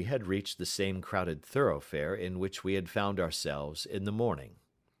 We had reached the same crowded thoroughfare in which we had found ourselves in the morning.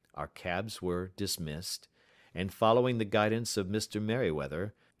 Our cabs were dismissed, and following the guidance of Mr.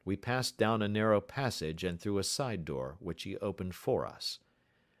 Merryweather, we passed down a narrow passage and through a side door, which he opened for us.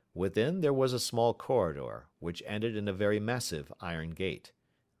 Within there was a small corridor, which ended in a very massive iron gate.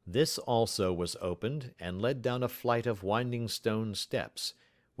 This also was opened, and led down a flight of winding stone steps,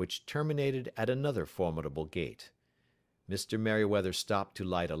 which terminated at another formidable gate. Mr. Merryweather stopped to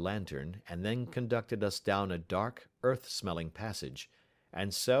light a lantern, and then conducted us down a dark, earth-smelling passage,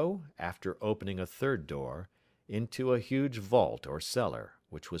 and so, after opening a third door, into a huge vault or cellar,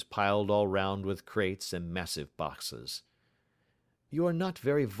 which was piled all round with crates and massive boxes. "You are not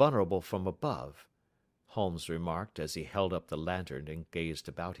very vulnerable from above," Holmes remarked as he held up the lantern and gazed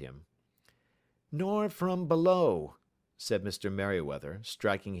about him. "Nor from below," said Mr. Merryweather,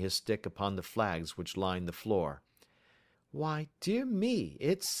 striking his stick upon the flags which lined the floor. "Why, dear me,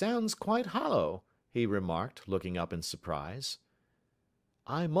 it sounds quite hollow," he remarked, looking up in surprise.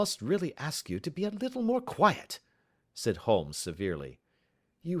 "I must really ask you to be a little more quiet," said Holmes severely.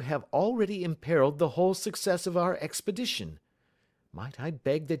 "You have already imperiled the whole success of our expedition. Might I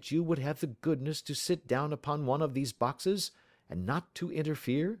beg that you would have the goodness to sit down upon one of these boxes, and not to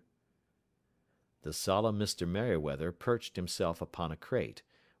interfere?" The solemn Mr. Merryweather perched himself upon a crate,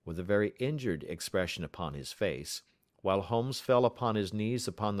 with a very injured expression upon his face, while Holmes fell upon his knees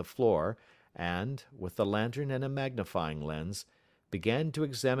upon the floor, and, with the lantern and a magnifying lens, began to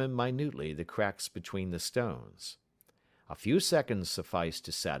examine minutely the cracks between the stones. A few seconds sufficed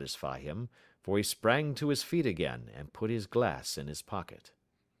to satisfy him, for he sprang to his feet again, and put his glass in his pocket.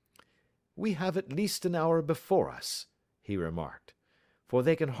 "We have at least an hour before us," he remarked, "for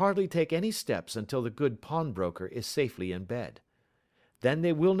they can hardly take any steps until the good pawnbroker is safely in bed. Then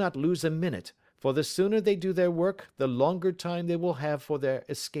they will not lose a minute, for the sooner they do their work, the longer time they will have for their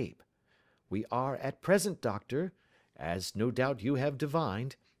escape. We are at present, Doctor, as no doubt you have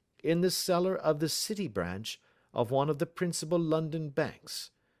divined, in the cellar of the City branch of one of the principal London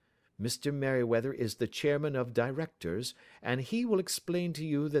banks. Mr. Merryweather is the chairman of directors, and he will explain to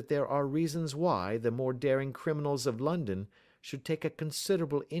you that there are reasons why the more daring criminals of London should take a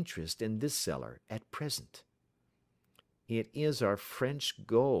considerable interest in this cellar at present." "It is our French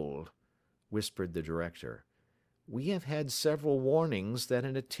gold," whispered the director. "We have had several warnings that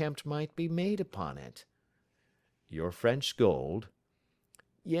an attempt might be made upon it." "Your French gold?"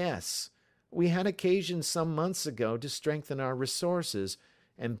 "Yes. We had occasion some months ago to strengthen our resources,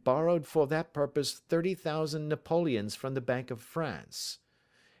 and borrowed for that purpose 30,000 Napoleons from the Bank of France.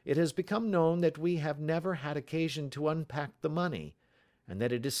 It has become known that we have never had occasion to unpack the money, and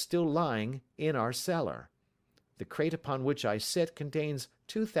that it is still lying in our cellar. The crate upon which I sit contains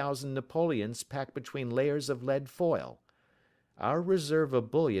 2,000 Napoleons packed between layers of lead foil. Our reserve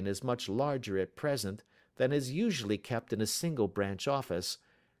of bullion is much larger at present than is usually kept in a single branch office,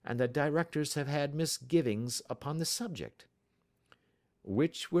 and the directors have had misgivings upon the subject."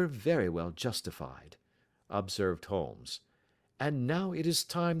 "Which were very well justified," observed Holmes. "And now it is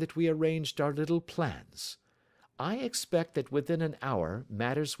time that we arranged our little plans. I expect that within an hour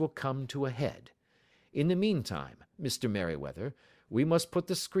matters will come to a head. In the meantime, Mr. Merryweather, we must put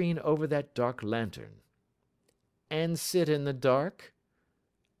the screen over that dark lantern." "And sit in the dark?"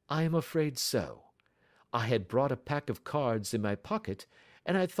 "I am afraid so. I had brought a pack of cards in my pocket,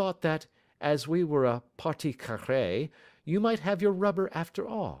 and I thought that, as we were a partie carrée, you might have your rubber after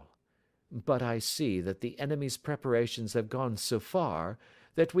all. But I see that the enemy's preparations have gone so far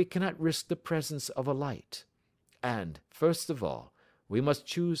that we cannot risk the presence of a light. And, first of all, we must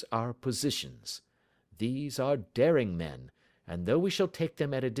choose our positions. These are daring men, and though we shall take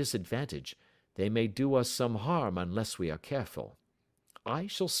them at a disadvantage, they may do us some harm unless we are careful. I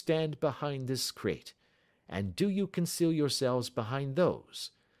shall stand behind this crate, and do you conceal yourselves behind those.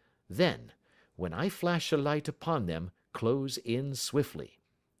 Then, when I flash a light upon them, close in swiftly.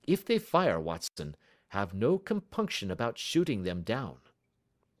 If they fire, Watson, have no compunction about shooting them down."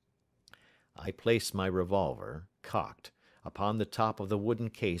 I placed my revolver, cocked, upon the top of the wooden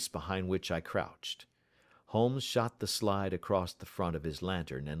case behind which I crouched. Holmes shot the slide across the front of his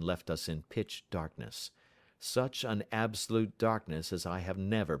lantern and left us in pitch darkness, such an absolute darkness as I have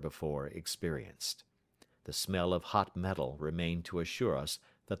never before experienced. The smell of hot metal remained to assure us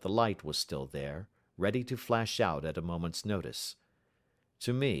that the light was still there, ready to flash out at a moment's notice.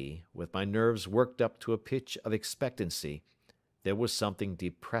 To me, with my nerves worked up to a pitch of expectancy, there was something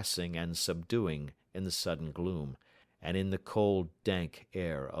depressing and subduing in the sudden gloom, and in the cold, dank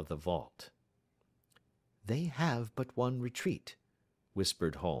air of the vault. "They have but one retreat,"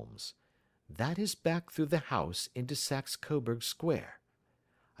 whispered Holmes. "That is back through the house into Saxe Coburg Square.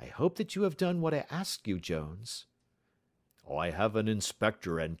 I hope that you have done what I asked you, Jones." "I have an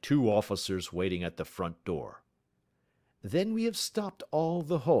inspector and 2 officers waiting at the front door." "Then we have stopped all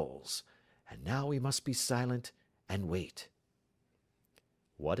the holes, and now we must be silent and wait."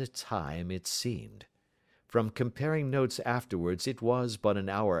 What a time it seemed! From comparing notes afterwards it was but an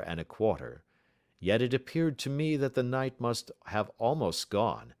hour and a quarter. Yet it appeared to me that the night must have almost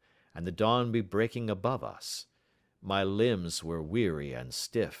gone, and the dawn be breaking above us. My limbs were weary and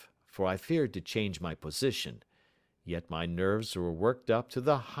stiff, for I feared to change my position, yet my nerves were worked up to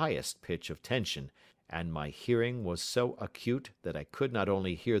the highest pitch of tension, and my hearing was so acute that I could not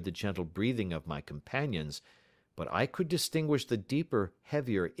only hear the gentle breathing of my companions, but I could distinguish the deeper,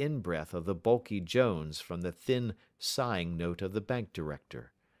 heavier in-breath of the bulky Jones from the thin, sighing note of the bank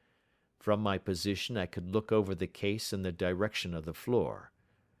director. From my position I could look over the case in the direction of the floor.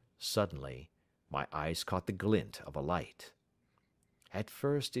 Suddenly, my eyes caught the glint of a light. At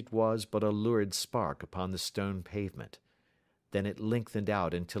first it was but a lurid spark upon the stone pavement. Then it lengthened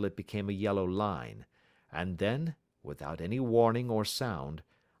out until it became a yellow line, and then, without any warning or sound,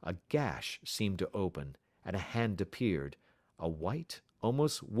 a gash seemed to open, and a hand appeared, a white,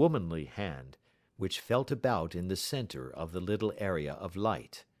 almost womanly hand, which felt about in the center of the little area of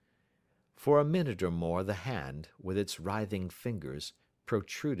light. For a minute or more the hand, with its writhing fingers,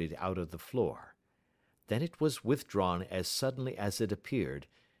 protruded out of the floor. Then it was withdrawn as suddenly as it appeared,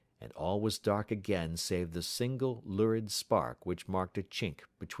 and all was dark again save the single lurid spark which marked a chink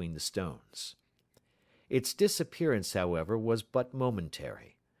between the stones. Its disappearance, however, was but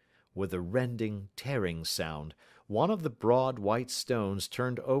momentary. With a rending, tearing sound, one of the broad white stones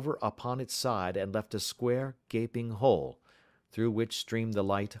turned over upon its side and left a square, gaping hole, through which streamed the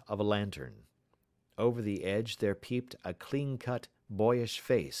light of a lantern. Over the edge there peeped a clean-cut, boyish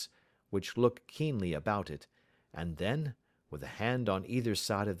face, which looked keenly about it, and then, with a hand on either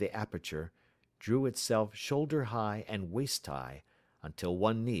side of the aperture, drew itself shoulder-high and waist-high, until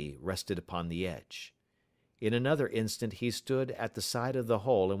one knee rested upon the edge. In another instant he stood at the side of the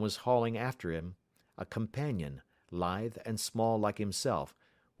hole and was hauling after him a companion, lithe and small like himself,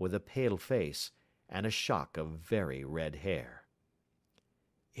 with a pale face, and a shock of very red hair.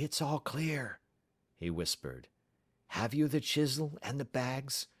 "It's all clear," he whispered. "Have you the chisel and the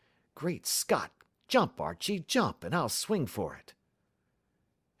bags? Great Scott! Jump, Archie, jump, and I'll swing for it."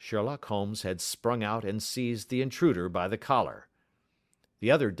 Sherlock Holmes had sprung out and seized the intruder by the collar. The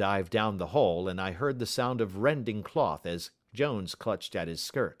other dived down the hole, and I heard the sound of rending cloth as Jones clutched at his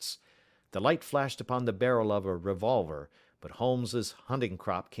skirts. The light flashed upon the barrel of a revolver, but Holmes's hunting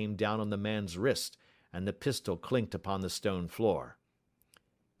crop came down on the man's wrist, and the pistol clinked upon the stone floor.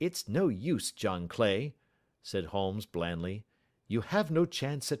 "It's no use, John Clay," said Holmes blandly. "You have no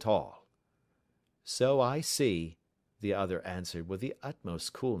chance at all." "So I see," the other answered with the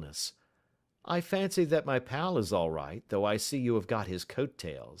utmost coolness. "I fancy that my pal is all right, though I see you have got his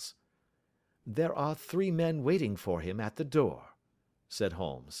coat-tails." "There are 3 men waiting for him at the door," said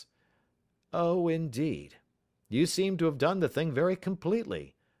Holmes. "Oh, indeed. You seem to have done the thing very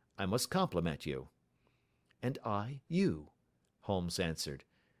completely. I must compliment you." "And I, you," Holmes answered.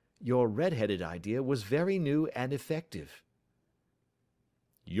 "Your red-headed idea was very new and effective."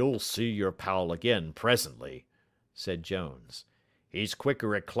 "You'll see your pal again presently," said Jones. "He's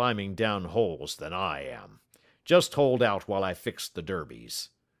quicker at climbing down holes than I am. Just hold out while I fix the derbies."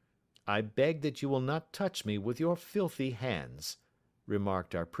 "I beg that you will not touch me with your filthy hands,"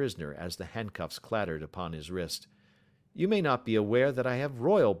 remarked our prisoner as the handcuffs clattered upon his wrist. "You may not be aware that I have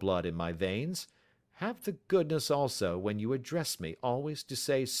royal blood in my veins. Have the goodness also, when you address me, always to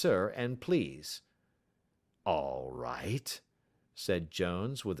say sir and please." "All right," said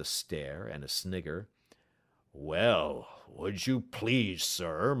Jones with a stare and a snigger. "Well, would you please,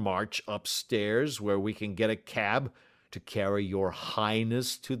 sir, march upstairs where we can get a cab to carry your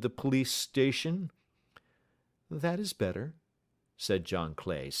highness to the police station?" "That is better," said John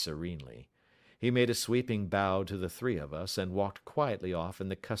Clay serenely. He made a sweeping bow to the 3 of us and walked quietly off in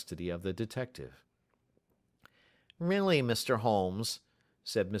the custody of the detective. "Really, Mr. Holmes,"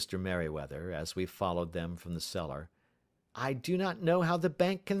 said Mr. Merryweather, as we followed them from the cellar, "I do not know how the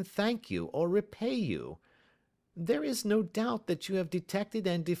bank can thank you or repay you. There is no doubt that you have detected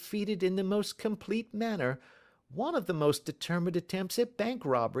and defeated in the most complete manner one of the most determined attempts at bank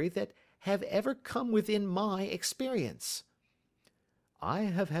robbery that have ever come within my experience." "I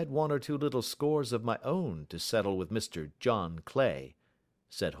have had 1 or 2 little scores of my own to settle with Mr. John Clay,"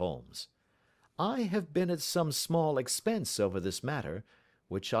 said Holmes. "I have been at some small expense over this matter,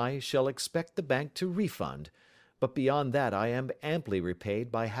 which I shall expect the bank to refund, but beyond that I am amply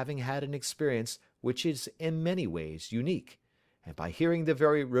repaid by having had an experience which is in many ways unique, and by hearing the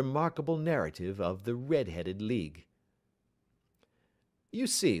very remarkable narrative of the Red-Headed League. "You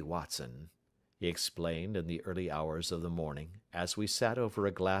see, Watson," he explained in the early hours of the morning, as we sat over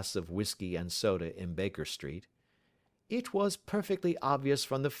a glass of whiskey and soda in Baker Street, "it was perfectly obvious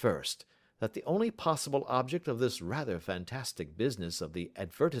from the first that the only possible object of this rather fantastic business of the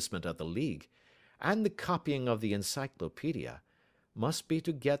advertisement of the League, and the copying of the encyclopedia, must be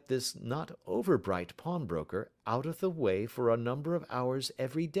to get this not over-bright pawnbroker out of the way for a number of hours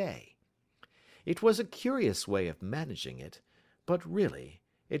every day. It was a curious way of managing it, but really,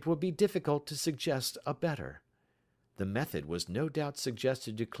 it would be difficult to suggest a better. The method was no doubt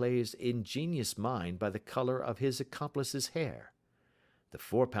suggested to Clay's ingenious mind by the colour of his accomplice's hair. The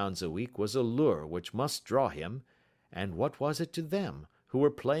 £4 a week was a lure which must draw him, and what was it to them, who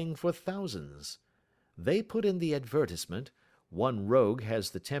were playing for thousands? They put in the advertisement, one rogue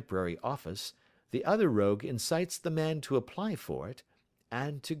has the temporary office, the other rogue incites the man to apply for it,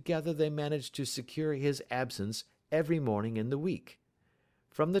 and together they managed to secure his absence every morning in the week.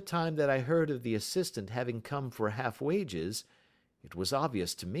 From the time that I heard of the assistant having come for half wages, it was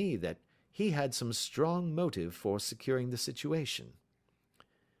obvious to me that he had some strong motive for securing the situation."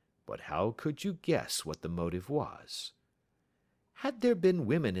 "But how could you guess what the motive was?" "Had there been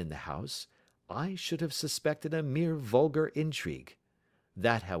women in the house, I should have suspected a mere vulgar intrigue.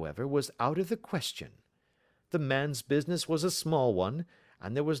 That, however, was out of the question. The man's business was a small one,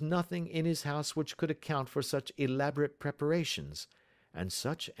 and there was nothing in his house which could account for such elaborate preparations, and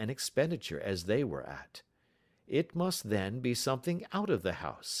such an expenditure as they were at. It must then be something out of the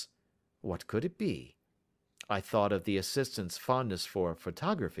house. What could it be? I thought of the assistant's fondness for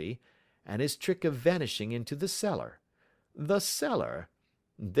photography, and his trick of vanishing into the cellar. The cellar!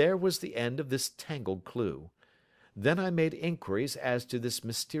 There was the end of this tangled clue. Then I made inquiries as to this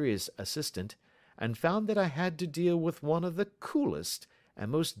mysterious assistant, and found that I had to deal with one of the coolest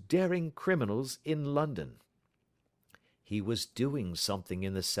and most daring criminals in London. He was doing something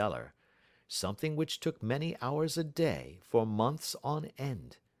in the cellar, something which took many hours a day for months on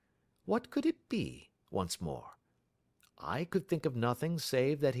end. What could it be, once more? I could think of nothing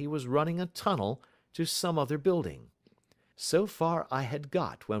save that he was running a tunnel to some other building. So far I had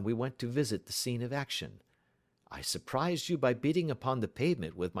got when we went to visit the scene of action. I surprised you by beating upon the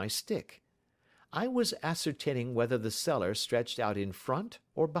pavement with my stick. I was ascertaining whether the cellar stretched out in front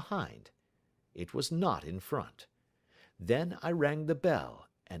or behind. It was not in front. Then I rang the bell,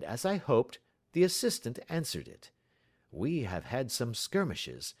 and as I hoped, the assistant answered it. We have had some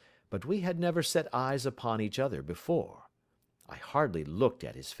skirmishes, but we had never set eyes upon each other before. I hardly looked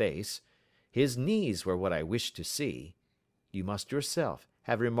at his face. His knees were what I wished to see. You must yourself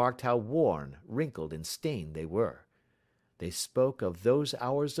have remarked how worn, wrinkled, and stained they were. They spoke of those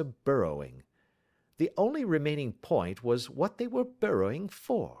hours of burrowing. The only remaining point was what they were burrowing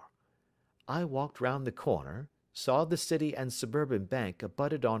for. I walked round the corner, saw the City and Suburban Bank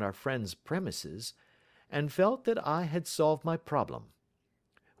abutted on our friend's premises, and felt that I had solved my problem.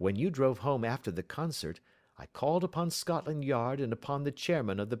 When you drove home after the concert, I called upon Scotland Yard and upon the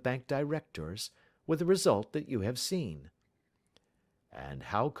chairman of the bank directors, with the result that you have seen." "And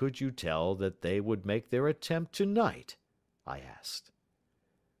how could you tell that they would make their attempt to-night?" I asked.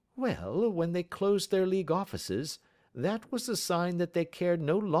 "Well, when they closed their League offices, that was a sign that they cared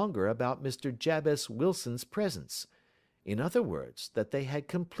no longer about Mr. Jabez Wilson's presence. In other words, that they had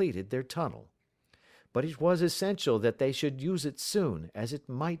completed their tunnel. But it was essential that they should use it soon, as it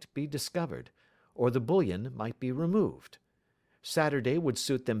might be discovered, or the bullion might be removed. Saturday would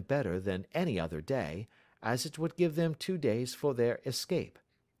suit them better than any other day, as it would give them 2 days for their escape.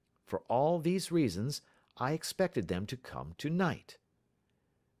 For all these reasons, I expected them to come to-night."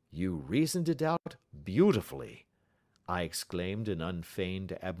 "You reasoned it out beautifully," I exclaimed in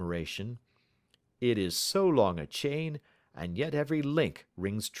unfeigned admiration. "It is so long a chain, and yet every link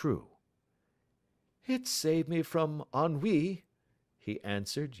rings true." "It saved me from ennui," he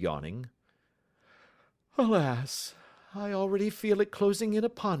answered, yawning. "Alas! I already feel it closing in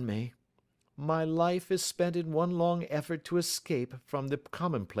upon me. My life is spent in one long effort to escape from the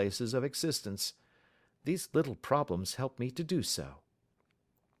commonplaces of existence. These little problems help me to do so."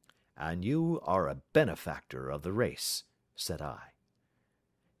 "And you are a benefactor of the race," said I.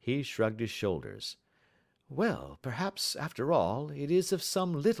 He shrugged his shoulders. "Well, perhaps, after all, it is of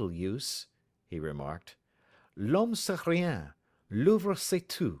some little use," he remarked. "L'homme c'est rien, l'œuvre c'est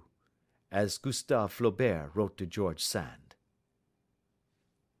tout," as Gustave Flaubert wrote to George Sand.